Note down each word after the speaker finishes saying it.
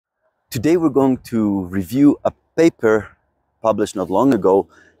Today we're going to review a paper published not long ago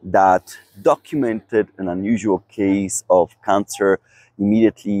that documented an unusual case of cancer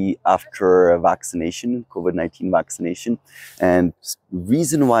immediately after a vaccination, COVID-19 vaccination. And the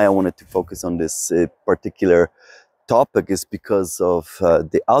reason why I wanted to focus on this particular topic is because of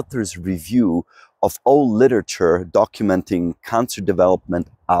the author's review of all literature documenting cancer development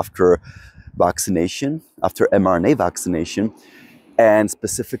after vaccination, after mRNA vaccination, and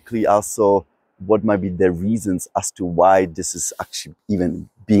specifically also what might be the reasons as to why this is actually even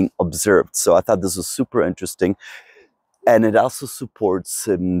being observed. So I thought this was super interesting, and it also supports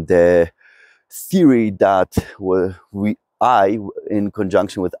the theory that I, in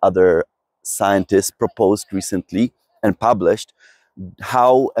conjunction with other scientists, proposed recently and published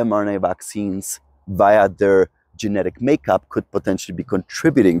how mRNA vaccines via their genetic makeup could potentially be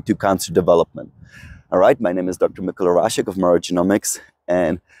contributing to cancer development. All right, my name is Dr. Mikola Rashek of Genomics,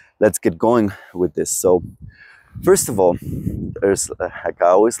 and let's get going with this. So first of all, there's, like I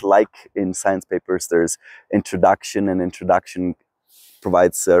always like in science papers, there's introduction, and introduction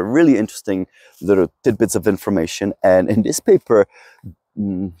provides really interesting little tidbits of information. And in this paper,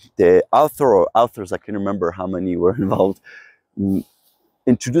 the author or authors, I can't remember how many were involved,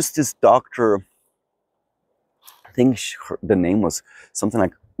 introduced this doctor. I think the name was something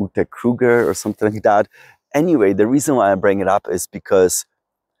like Ute Kruger or something like that. Anyway, the reason why I bring it up is because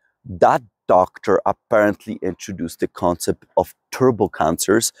that doctor apparently introduced the concept of turbo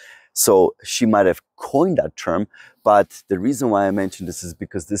cancers. So she might have coined that term, but the reason why I mention this is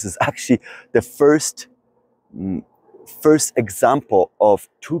because this is actually the first example of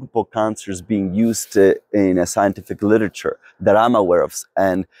turbo cancers being used in a scientific literature that I'm aware of.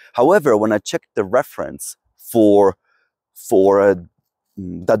 And however, when I checked the reference for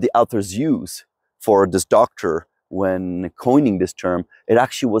that the authors use for this doctor when coining this term, it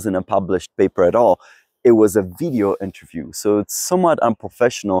actually wasn't a published paper at all. It was a video interview. So it's somewhat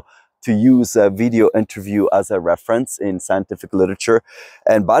unprofessional to use a video interview as a reference in scientific literature.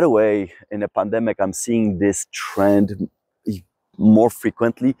 And by the way, in a pandemic, I'm seeing this trend more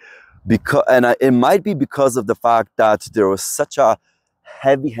frequently, it might be because of the fact that there was such a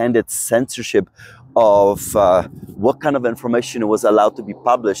heavy-handed censorship of what kind of information was allowed to be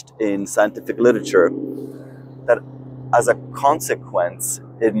published in scientific literature, that as a consequence,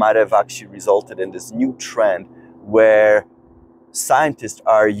 it might have actually resulted in this new trend where scientists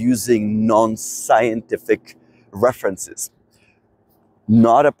are using non-scientific references.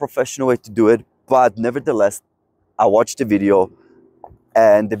 Not a professional way to do it, but nevertheless, I watched the video,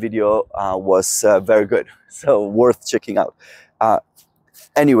 and the video was very good, so worth checking out.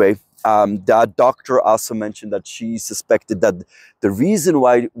 Anyway, that doctor also mentioned that she suspected that the reason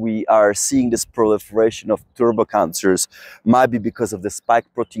why we are seeing this proliferation of turbo cancers might be because of the spike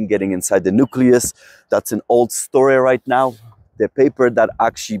protein getting inside the nucleus. That's an old story right now. The paper that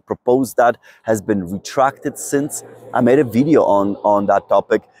actually proposed that has been retracted since. I made a video on that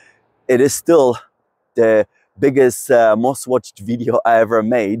topic. It is still the biggest, most watched video I ever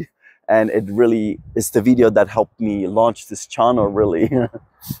made. And it really is the video that helped me launch this channel, really.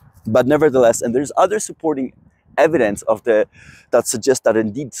 But nevertheless, and there's other supporting evidence that suggests that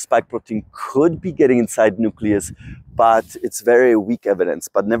indeed spike protein could be getting inside nucleus, but it's very weak evidence.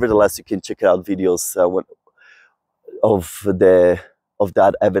 But nevertheless, you can check out videos of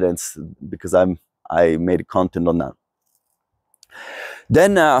that evidence, because I made content on that.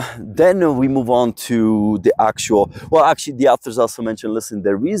 Then we move on to the actual, well, actually the authors also mentioned, listen,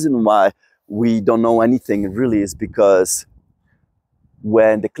 the reason why we don't know anything really is because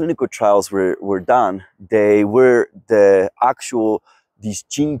when the clinical trials were done, they were these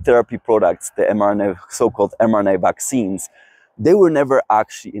gene therapy products, the mRNA, so-called mRNA vaccines, they were never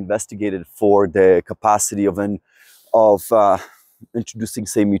actually investigated for the capacity of introducing,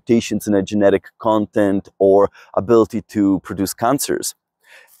 say, mutations in a genetic content or ability to produce cancers.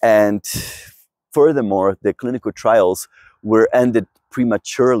 And furthermore, the clinical trials were ended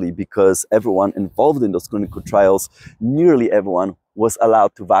prematurely because everyone involved in those clinical trials, nearly everyone, was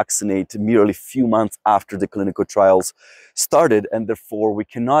allowed to vaccinate merely a few months after the clinical trials started, and therefore we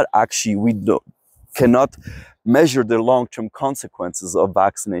cannot measure the long-term consequences of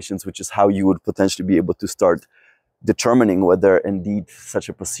vaccinations, which is how you would potentially be able to start determining whether indeed such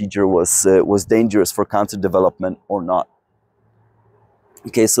a procedure was dangerous for cancer development or not.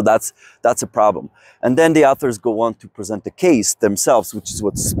 Okay, so that's a problem. And then the authors go on to present the case themselves, which is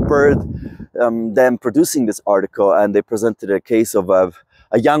what spurred them producing this article. And they presented a case of a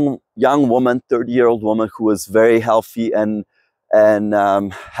young woman, 30-year-old woman, who was very healthy and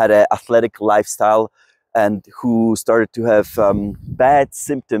had an athletic lifestyle, and who started to have bad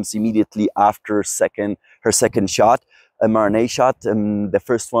symptoms immediately after her second shot, mRNA shot. The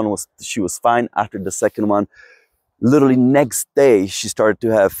first one she was fine. After the second one, literally next day, she started to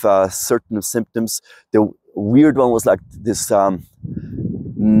have certain symptoms. The weird one was like this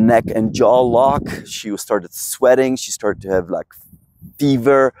neck and jaw lock. She started sweating. She started to have like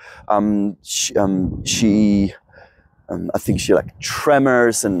fever. I think she like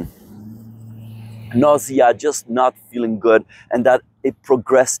tremors and nausea, just not feeling good, and that it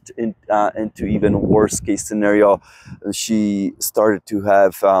progressed into even worse case scenario. She started to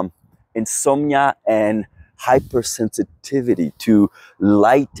have insomnia and hypersensitivity to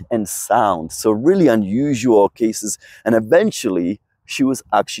light and sound, so really unusual cases. And eventually she was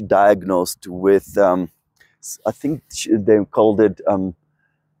actually diagnosed with I think they called it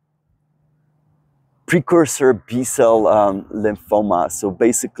precursor B-cell lymphoma. So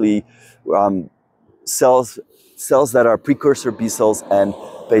basically cells that are precursor B cells, and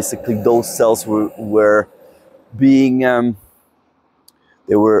basically those cells were being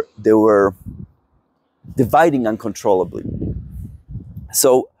they were dividing uncontrollably.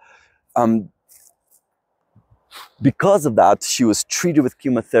 So because of that, she was treated with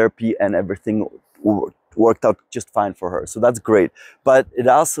chemotherapy and everything worked out just fine for her. So that's great. But it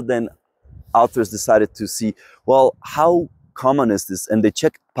also then authors decided to see, well, how common is this? And they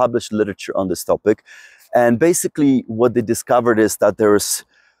checked published literature on this topic. And basically what they discovered is that there's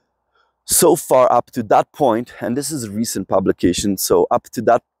so far up to that point, and this is a recent publication, so up to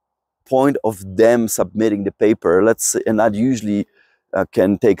that point of them submitting the paper, let's say, and that usually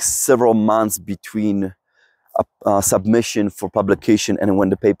can take several months between submission for publication and when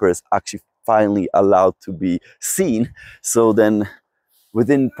the paper is actually finally allowed to be seen. So then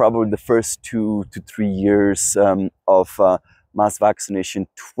within probably the first 2 to 3 years of mass vaccination,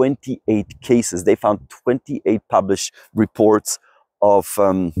 28 cases, they found 28 published reports of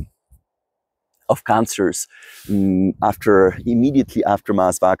cancers immediately after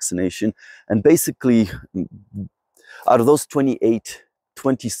mass vaccination. And basically out of those 28,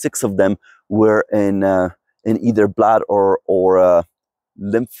 26 of them were in either blood or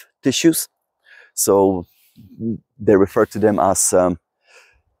lymph tissues. So they refer to them as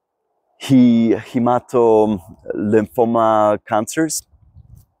hemato-lymphoma cancers.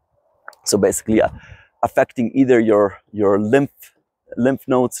 So basically affecting either your lymph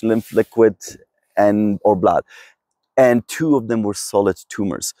nodes, lymph liquid, or blood. And 2 of them were solid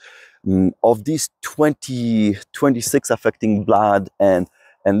tumors. Of these 26 affecting blood and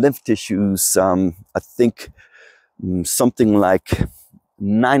lymph tissues, I think something like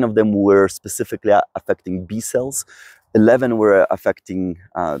 9 of them were specifically affecting B cells, 11 were affecting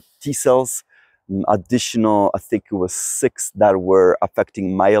T cells, additional, I think it was 6 that were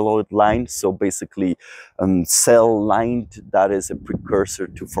affecting myeloid line, so basically cell line that is a precursor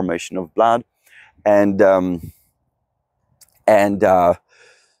to formation of blood, and 2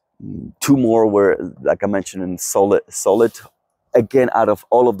 more were, like I mentioned, in solid. Again, out of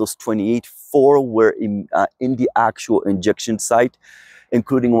all of those 28, 4 were in the actual injection site,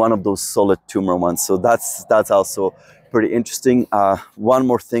 including one of those solid tumor ones. So that's also pretty interesting. One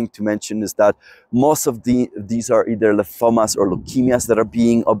more thing to mention is that most of these are either lymphomas or leukemias that are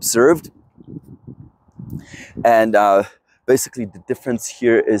being observed. And basically the difference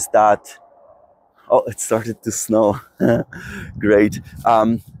here is that, oh, it started to snow. Great.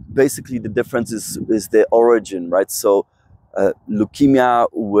 Basically the difference is the origin, right? So leukemia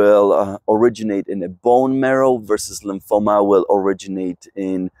will originate in a bone marrow versus lymphoma will originate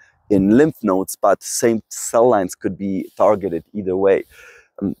in lymph nodes, but same cell lines could be targeted either way.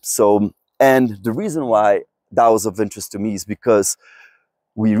 And the reason why that was of interest to me is because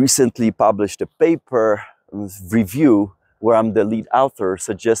we recently published a paper review where I'm the lead author,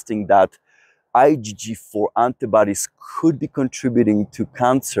 suggesting that IgG4 antibodies could be contributing to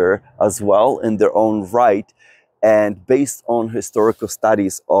cancer as well in their own right. And based on historical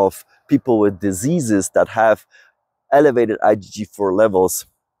studies of people with diseases that have elevated IgG4 levels,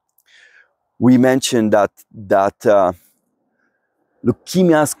 we mentioned that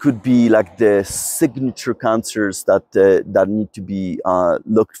leukemias could be like the signature cancers that need to be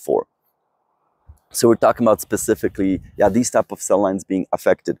looked for. So we're talking about specifically, these type of cell lines being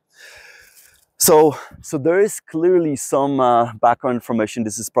affected. So there is clearly some background information.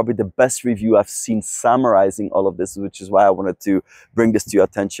 This is probably the best review I've seen summarizing all of this, which is why I wanted to bring this to your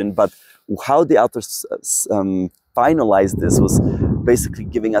attention. But how the authors finalized this was basically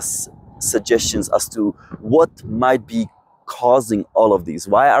giving us suggestions as to what might be causing all of these.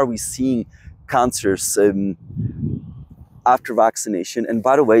 Why are we seeing cancers after vaccination. And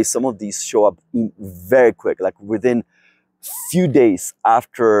by the way, some of these show up very quick, like within few days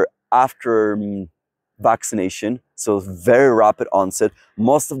after vaccination, so very rapid onset.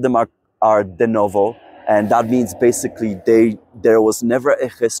 Most of them are de novo, and that means basically there was never a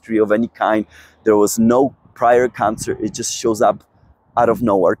history of any kind. There was no prior cancer. It just shows up out of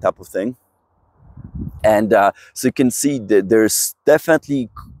nowhere type of thing. And so you can see that there's definitely,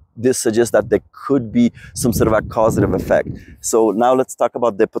 this suggests that there could be some sort of a causative effect. So now let's talk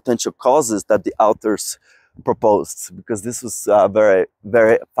about the potential causes that the authors proposed, because this was very,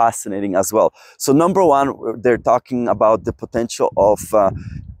 very fascinating as well. So number one, they're talking about the potential of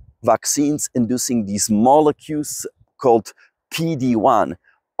vaccines inducing these molecules called PD-1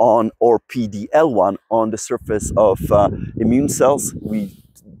 or PDL1 on the surface of immune cells.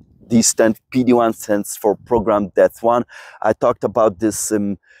 PD-1 stands for programmed death 1. I talked about this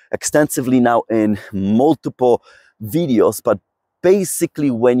extensively now in multiple videos, but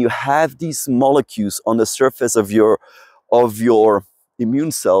basically when you have these molecules on the surface of your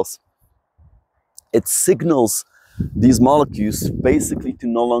immune cells, it signals these molecules basically to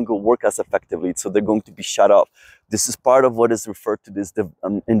no longer work as effectively, so they're going to be shut off. This is part of what is referred to as the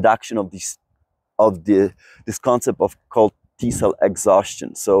induction of this concept of called T-cell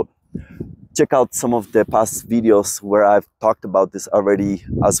exhaustion. So check out some of the past videos where I've talked about this already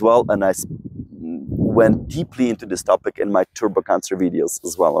as well, and I went deeply into this topic in my turbo cancer videos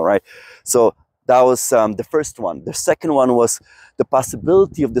as well. All right, so that was the first one. The second one was the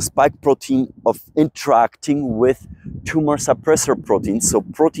possibility of the spike protein of interacting with tumor suppressor proteins, so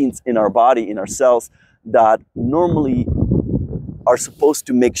proteins in our body, in our cells, that normally are supposed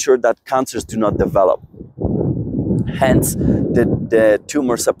to make sure that cancers do not develop. Hence the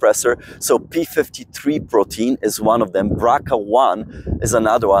tumor suppressor. So P53 protein is one of them, BRCA1 is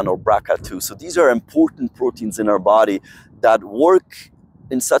another one, or BRCA2. So these are important proteins in our body that work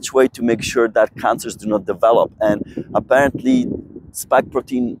in such a way to make sure that cancers do not develop. And apparently spike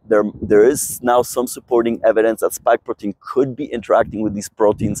protein, there is now some supporting evidence that spike protein could be interacting with these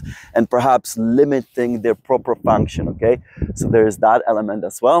proteins and perhaps limiting their proper function, okay? So there is that element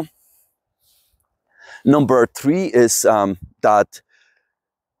as well. Number three is that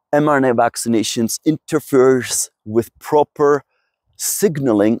mRNA vaccinations interferes with proper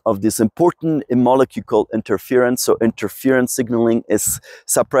signaling of this important molecule called interferon. So interferon signaling is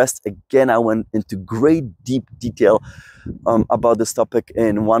suppressed. Again, I went into great deep detail about this topic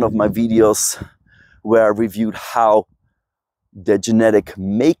in one of my videos where I reviewed how the genetic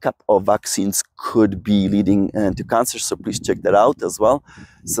makeup of vaccines could be leading to cancer. So please check that out as well.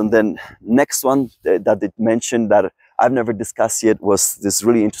 So then next one that it mentioned that I've never discussed yet was this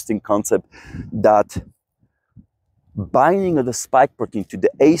really interesting concept that binding of the spike protein to the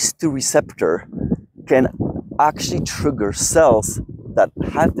ACE2 receptor can actually trigger cells that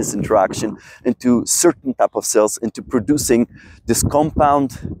have this interaction into certain type of cells into producing this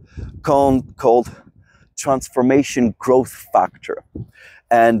compound called transformation growth factor.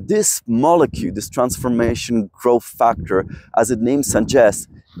 And this molecule, this transformation growth factor, as the name suggests,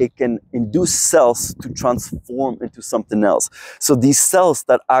 it can induce cells to transform into something else. So these cells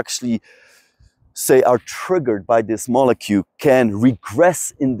that actually say are triggered by this molecule can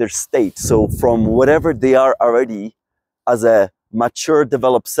regress in their state. So from whatever they are already as a mature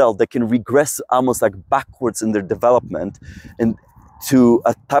developed cell, they can regress almost like backwards in their development and to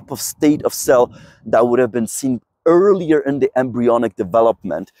a type of state of cell that would have been seen earlier in the embryonic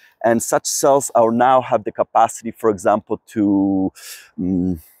development. And such cells are now have the capacity, for example, to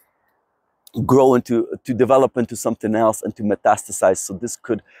grow to develop into something else and to metastasize. So this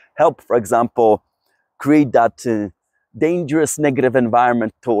could help, for example, create that dangerous negative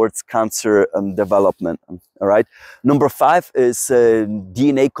environment towards cancer development. All right. Number five is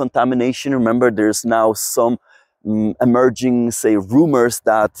DNA contamination. Remember, there's now some emerging, say, rumors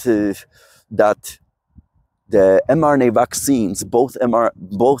that the mRNA vaccines, both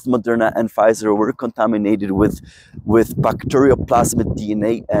Moderna and Pfizer, were contaminated with bacterial plasmid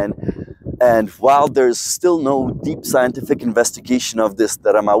DNA. And while there's still no deep scientific investigation of this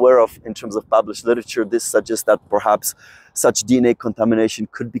that I'm aware of in terms of published literature, this suggests that perhaps such DNA contamination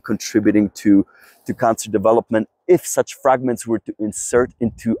could be contributing to cancer development if such fragments were to insert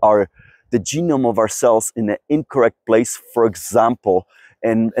into the genome of our cells in an incorrect place, for example,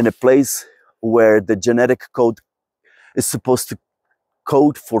 in a place where the genetic code is supposed to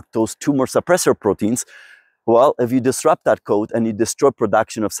code for those tumor suppressor proteins. Well, if you disrupt that code and you destroy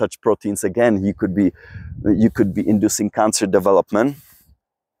production of such proteins, again, you could be inducing cancer development.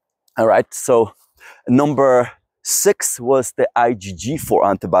 All right, so number 6 was the IgG4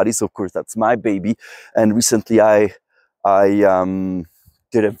 antibodies. Of course, that's my baby. And recently I I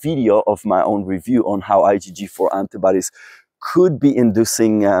did a video of my own review on how IgG4 antibodies could be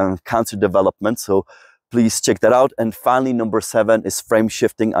inducing cancer development. So please check that out. And finally, number 7 is frame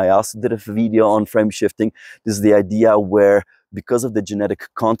shifting. I also did a video on frame shifting. This is the idea where, because of the genetic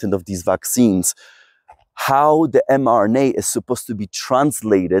content of these vaccines, how the mRNA is supposed to be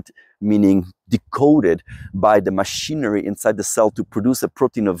translated, meaning decoded by the machinery inside the cell to produce a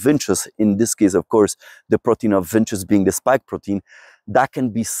protein of interest. In this case, of course, the protein of interest being the spike protein, that can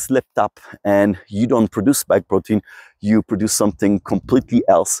be slipped up and you don't produce spike protein, you produce something completely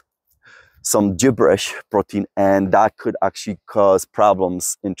else, some gibberish protein, and that could actually cause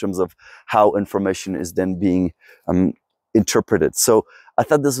problems in terms of how information is then being interpreted. So I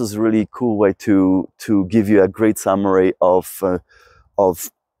thought this was a really cool way to give you a great summary of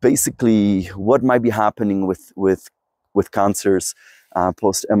basically what might be happening with cancers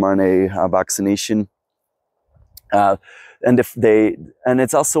post mRNA vaccination. And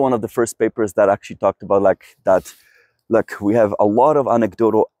it's also one of the first papers that actually talked about we have a lot of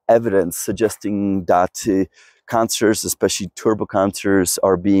anecdotal evidence suggesting that cancers, especially turbo cancers,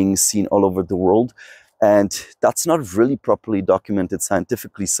 are being seen all over the world. And that's not really properly documented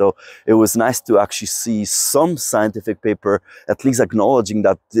scientifically. So it was nice to actually see some scientific paper at least acknowledging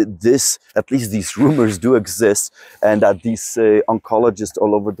that at least these rumors do exist, and that these oncologists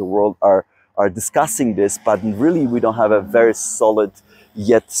all over the world are discussing this, but really we don't have a very solid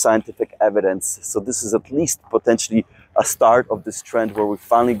yet scientific evidence. So this is at least potentially a start of this trend where we're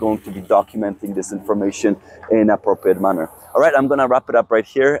finally going to be documenting this information in an appropriate manner. All right, I'm gonna wrap it up right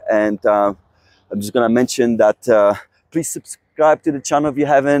here, and I'm just gonna mention that please subscribe to the channel if you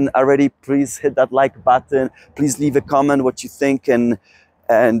haven't already. Please hit that like button. Please leave a comment what you think and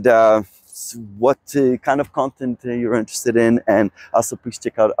what kind of content you're interested in. And also please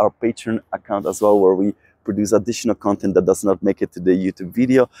check out our Patreon account as well, where we produce additional content that does not make it to the YouTube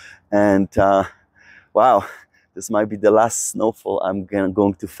video. And wow, this might be the last snowfall I'm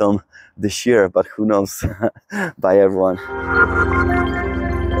going to film this year, but who knows. Bye everyone.